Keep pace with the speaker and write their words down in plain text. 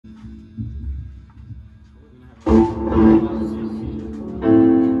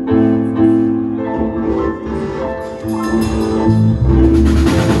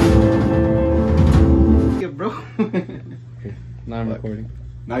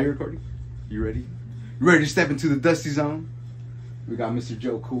you recording? You ready? You ready to step into the Dusty Zone? We got Mr.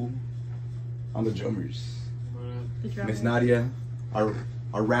 Joe Cool on the drummers. Miss Nadia, our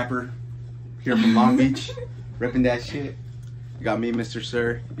rapper here from Long Beach, repping that shit. You got me, Mr.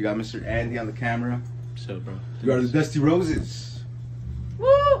 Sir. You got Mr. Andy on the camera. So, bro. You got the Dusty Roses. Woo!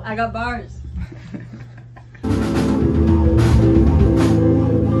 I got bars.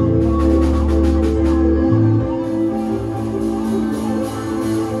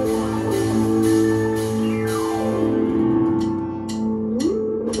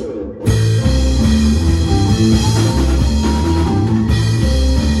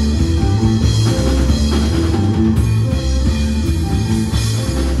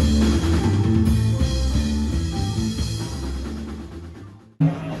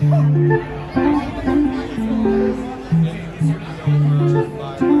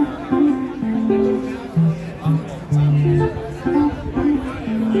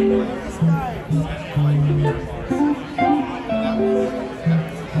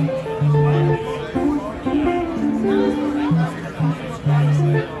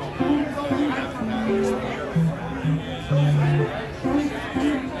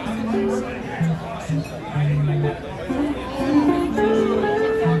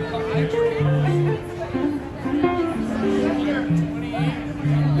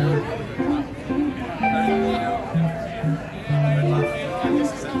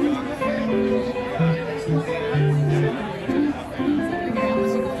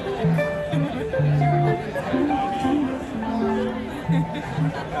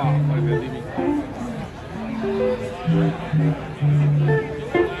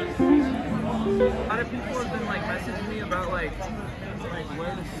 A lot of people have been like messaging me about like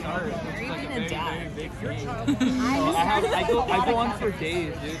where to start. It's like a very, very big thing. I go on for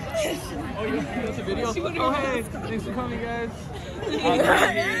days, dude. Oh, you want the video? Oh, hey, thanks for coming, guys.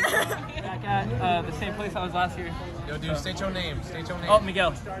 Back at the same place I was last year. Yo, dude, state your name. State your name. Oh,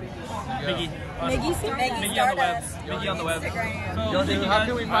 Miguel. Miggy. Miggy on the web. Miggy on the web. So, Yo, dude, how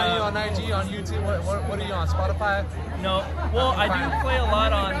can we find you on IG, on YouTube? What are you on? Spotify? No. Well, I do play a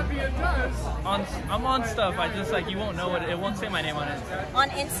lot on. I'm on stuff. I just like you won't know it. It won't say my name on it. On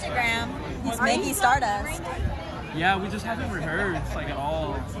Instagram, he's Miggy Stardust. Yeah, we just haven't rehearsed like at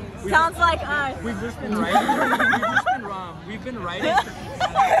all. Sounds like us. We've just been writing. We've been writing.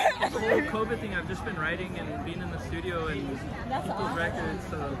 The whole COVID thing. I've just been writing and being in the studio and people's records.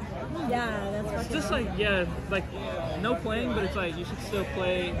 So Yeah, that's it's just like like no playing, but it's like you should still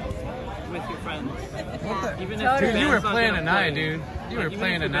play with your friends. Even if Dude, you were band's not playing gonna tonight, play. dude. You were Even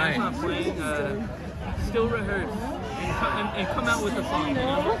playing if the band's tonight. not playing, still rehearse and come out with a song. You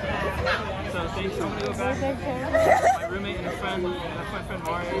know? So thanks. I'm gonna go back. My roommate and a friend. That's my friend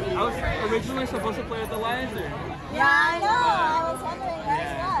Mario. I was originally supposed to play at the Lions. Yeah, I know. I was wondering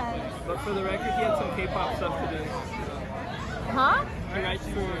where's that. But for the record, he had some K-pop stuff to do. Huh? He writes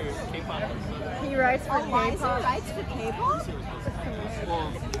for K-pop. He writes for K-pop. He writes for K-pop?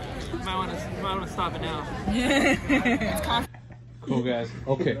 Well, you might want to stop it now. Cool, guys.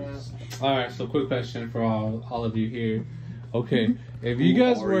 Okay. All right. So, quick question for all of you here. Okay, if you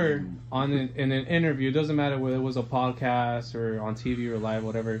guys were in an interview, it doesn't matter whether it was a podcast or on TV or live,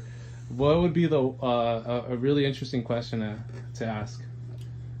 whatever. What would be the a really interesting question to ask?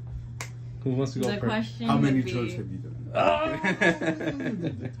 Who wants to go The first? question How many would be, drugs have you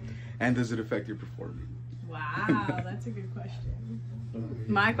done? And does it affect your performing? Wow, that's a good question.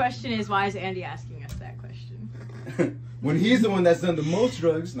 My question is, why is Andy asking us that question? When he's the one that's done the most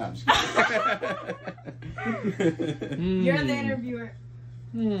drugs, nah, I'm just kidding. You're the interviewer.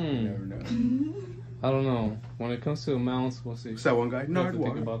 Never know. I don't know. When it comes to amounts, we'll see. What's that one guy? We have to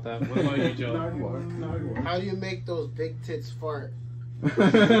think Nardwuar. about that. What about you, Joe? Nardwuar. How do you make those big tits fart? Oy.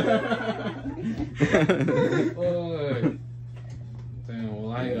 Damn,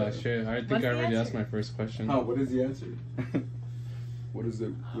 well, I ain't got shit. I think What's I the already answer? asked my first question. Oh, what is the answer? What is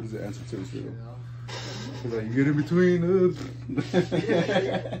the answer to this riddle? It's like, you get in between us.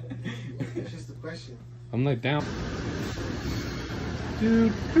 It's just a question. I'm like, down.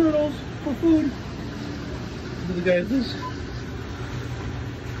 Dude, turtles for food. Look at the guy this.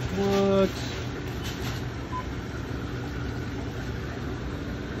 What?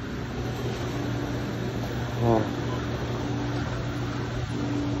 Oh.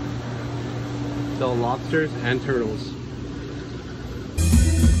 Sell lobsters and turtles.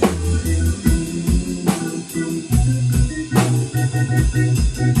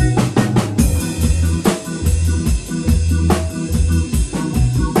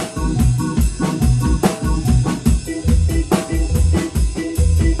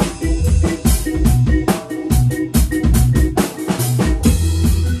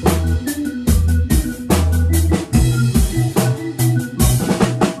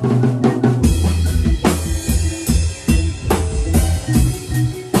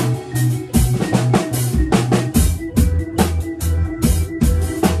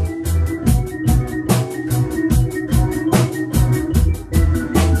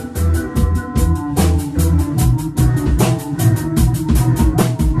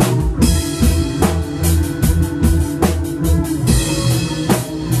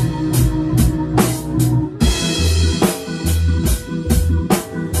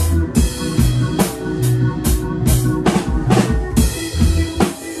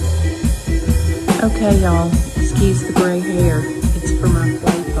 Hey y'all, excuse the gray hair. It's for my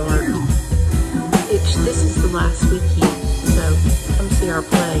play part. This is the last weekend, so come see our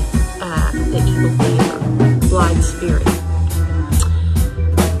play at the Eagle Theater, Blind Spirit.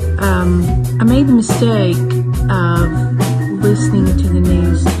 I made the mistake of listening to the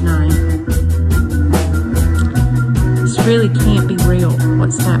news tonight. This really can't be real,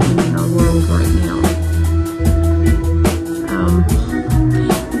 what's happening in our world right now.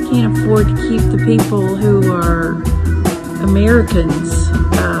 We can't afford to keep the people who are Americans,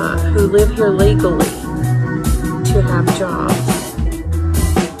 who live here legally, to have jobs.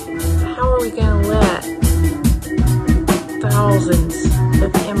 How are we going to let thousands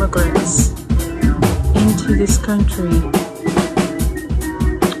of immigrants into this country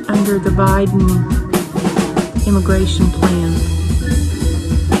under the Biden immigration plan?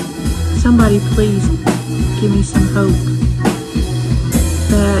 Somebody please give me some hope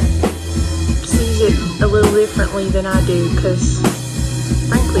that sees it a little differently than I do, because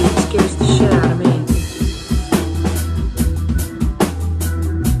frankly it scares the shit out of me.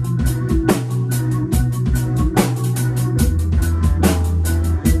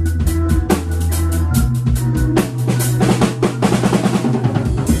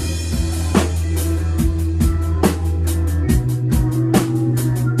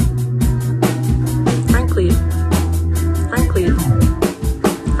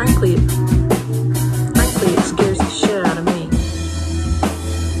 Frankly, it scares the shit out of me.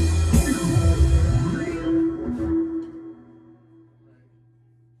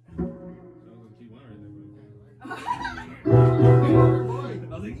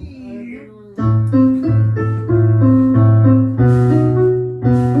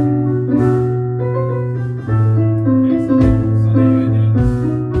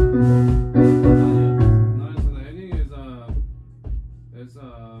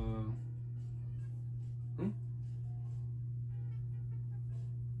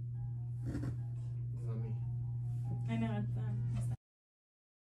 I know it's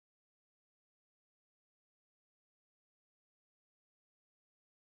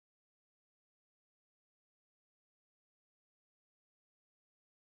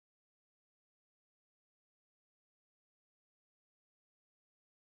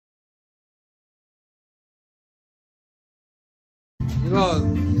Go,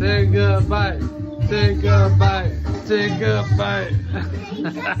 say goodbye, say goodbye, say goodbye.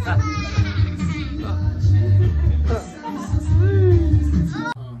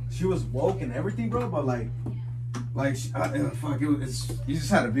 She was woke and everything, bro, but fuck, you just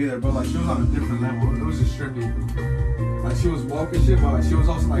had to be there, bro. Like, she was on a different level. It was just trippy. Like, she was woke and shit, but like, she was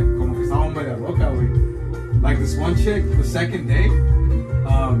also like, como que estaba medio loca, güey. Like, this one chick, the second day,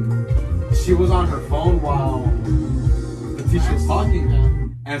 she was on her phone while the teacher was talking,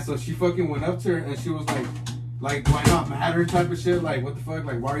 and so she fucking went up to her and she was like, why not mad her type of shit? Like, what the fuck?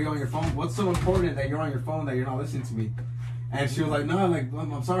 Like, why are you on your phone? What's so important that you're on your phone that you're not listening to me? And she was like, no, like,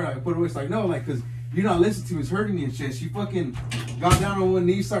 I'm sorry, I put it away. It's like, no, like, cause you're not listening to me, it's hurting me and shit. She fucking got down on one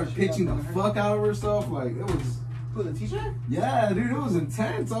knee, started pitching the fuck out of herself. Like, it was. Who, the teacher? Yeah, dude, it was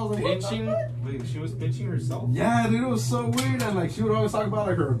intense. I was like, Pinching? Wait, she was pinching herself? yeah, dude, it was so weird. And like, she would always talk about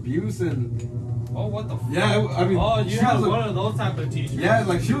like her abuse and. Oh, what the fuck? Yeah, I mean. Oh, you she had was one of those type of teachers. Yeah,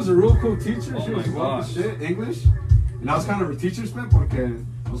 like, she was a real cool teacher. Oh She was my woke as gosh. shit, English. And I was kind of her teacher's pet porque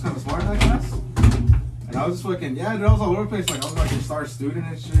I was kind of smart in that class. And I was just fucking, yeah, dude, I was all over the place. Like, I was like a star student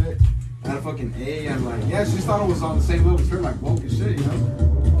and shit. I had a fucking A, and like, yeah, she just thought I was on the same level as her, like, woke as shit, you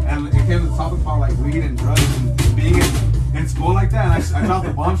know? And it came to the topic about like weed and drugs and being in school like that. And I dropped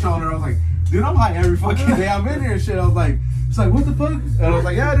the bombshell on her. I was like, dude, I'm high every fucking day I'm in here and shit. I was like, it's like, what the fuck? And I was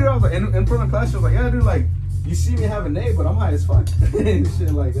like, yeah, dude, I was like, in front of class, she was like, yeah, dude, like, you see me have an A, but I'm high as fuck. And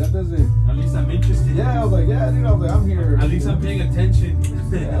shit, like, that doesn't. At least I'm interested. Yeah, I was like, yeah, dude, I was like, I'm here. At least I'm paying attention.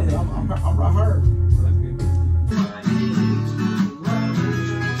 Yeah, I'm her.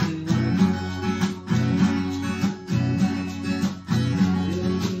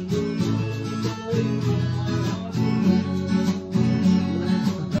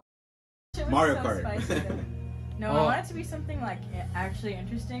 Mario Kart. No, I want it to be something like actually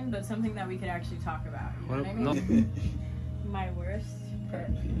interesting, but something that we could actually talk about. You know what I mean? My worst pet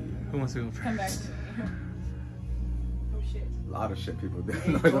peeve. Who wants to go first? Come back to me. Oh shit. A lot of shit people do.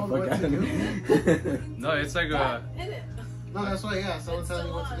 No, the fuck out of me. No, it's like a. No, that's why, yeah, someone telling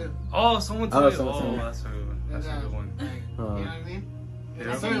you what to do. Oh, someone tell you. someone tell Oh, you. that's a good one. Like, you know what I mean? I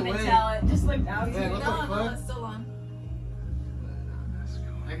Yeah. didn't even tell it. Just looked out. Yeah, what the fuck? it's still on.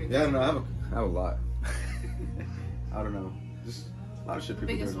 Yeah, no, I have a lot. I don't know. Just a lot of shit people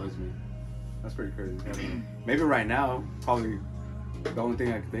do Biggest annoys me. That's pretty crazy. I don't know. Maybe right now, probably The only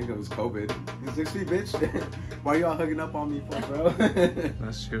thing I could think of was COVID. He's 6 feet, bitch. Why y'all hugging up on me for, bro?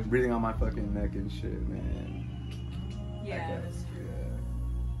 That's true. Breathing on my fucking neck and shit, man. Yeah, that's true.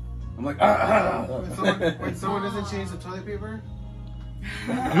 Yeah. I'm like, When someone doesn't change the toilet paper,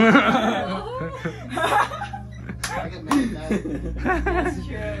 I get mad at that. That's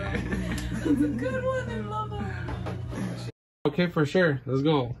true. That's a good one. I love it. Okay, for sure. Let's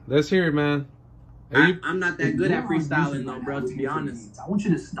go. Let's hear it, man. I'm not that good at freestyling though, bro, to be honest. I want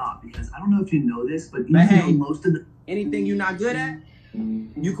you to stop because I don't know if you know this, but hey, most of the anything you're not good at,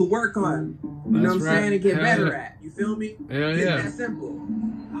 you could work on. You know what I'm saying? And get better at. You feel me? It's that simple.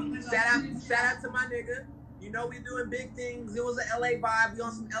 Shout out to my nigga. You know we doing big things. It was an LA vibe. We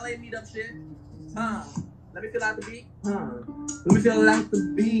on some LA meetup shit. Let me fill out the beat. Let me fill out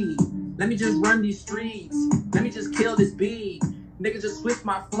the beat. Let me just run these streets. Let me just kill this beat. Nigga, just switch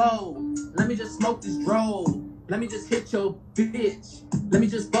my flow. Let me just smoke this roll. Let me just hit your bitch. Let me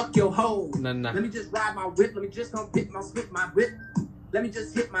just fuck your hoe. Let me just ride my whip. Let me just come hit my whip. Let me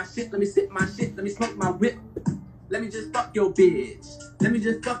just hit my shit. Let me sip my shit. Let me smoke my whip. Let me just fuck your bitch. Let me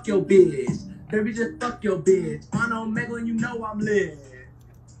just fuck your bitch. Let me just fuck your bitch. On Omega and you know I'm lit.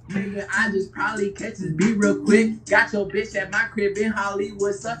 Nigga, I just probably catch this beat real quick. Got your bitch at my crib in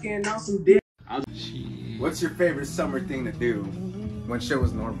Hollywood sucking on some dick. What's your favorite summer thing to do when shit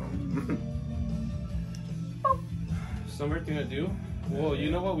was normal? Summer thing to do? Well, you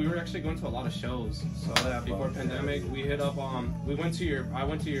know what? We were actually going to a lot of shows. So before pandemic, we hit up. I went to your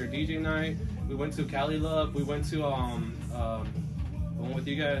DJ night. We went to Cali Love. We went to the one with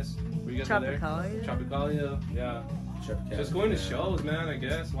you guys. Were you guys there? Tropicalia. Yeah. Just going to shows, man. I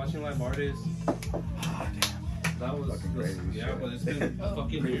guess watching live artists. That was crazy. Yeah, but it's been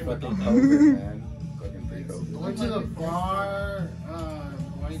fucking weird. Fucking COVID, man. Fucking pre-COVID. Going to the bar,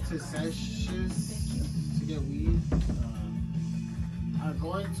 going to sessions to get weed.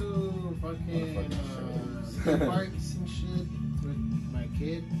 Going to fucking skate parks and shit with my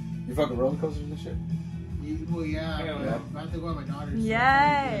kid. You fucking roller coasters and shit? Well, yeah. I have to go with my daughter.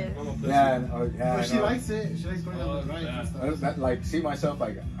 Yes. Yeah, But she likes it. She likes going on the rides and stuff. That, like, see myself,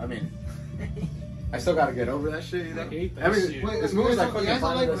 like, I mean, I still gotta get over that shit, you know? I mean, this movie's like fucking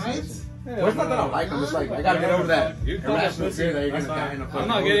fun. Like rides? Well, it's not that I don't like them, it's like, I gotta get over that irrational fear that you're gonna die in a I'm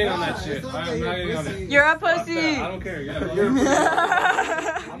not getting on that shit. I'm not getting on it. You're a pussy. I don't care. Yeah,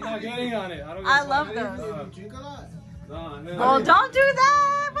 I'm not getting on it. I love them. Drink a lot. Well, don't do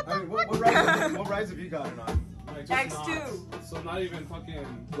that. What the fuck? What rides have you gotten on? Like X2. So not even fucking.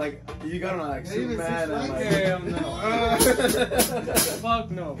 Like, you got on like Superman and like. Hell no. Fuck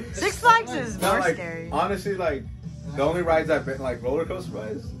no. Six Flags is more like, scary. Honestly, like, the only rides I've been, like, roller coaster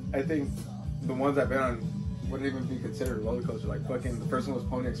rides, I think the ones I've been on wouldn't even be considered a roller coaster. Like, fucking, the first one was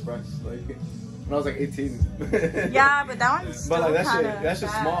Pony Express. Like, when I was like 18. Yeah, but that one's still but like that's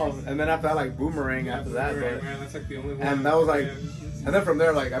just small. And then after that, like Boomerang after that. Boomerang, man, that's like the only one. And that was like, and then from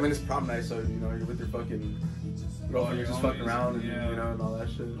there, like, I mean, it's prom night, so you know, you're with your fucking girlfriend, you're just fucking around and you know, and all that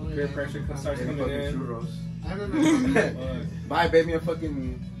shit. Peer pressure starts coming in. Churros. I remember. Buy baby a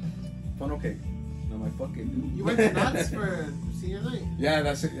fucking funnel cake. And I'm like, fucking dude. You went to nuts for senior night? Yeah,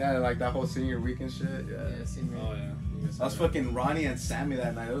 that's it. Yeah, like that whole senior weekend shit. Yeah, senior. Oh yeah. I was fucking Ronnie and Sammy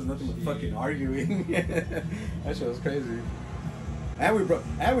that night. There was nothing but fucking arguing. That shit was crazy. And we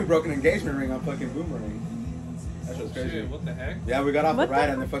broke an engagement ring on fucking Boomerang. That shit was crazy. Shit, what the heck? Yeah, we got off the ride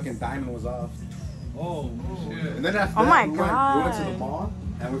and the fucking diamond was off. Oh shit. And then after that, we went to the mall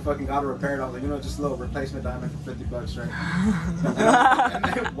and we fucking got it repaired. I was like, you know, just a little replacement diamond for $50, right? and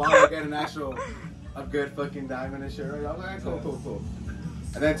then while we get a good fucking diamond and shit, right? I was like, cool.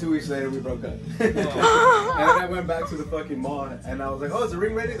 And then 2 weeks later, we broke up. And then I went back to the fucking mall, and I was like, "Oh, is the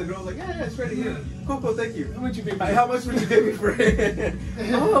ring ready?" The girl was like, "Yeah, it's ready here." Cool, thank you. How much would you give me for it?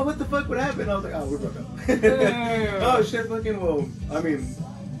 Oh, what the fuck would happen? I was like, "Oh, we broke up." Oh shit, fucking. Well, I mean,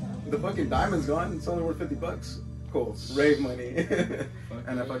 the fucking diamond's gone. It's only worth $50. Cool, rave money.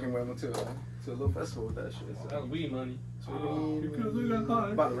 And I fucking went to a little festival with that shit. So. That was weed money.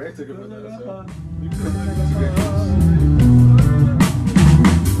 Bought a rave ticket for that. So.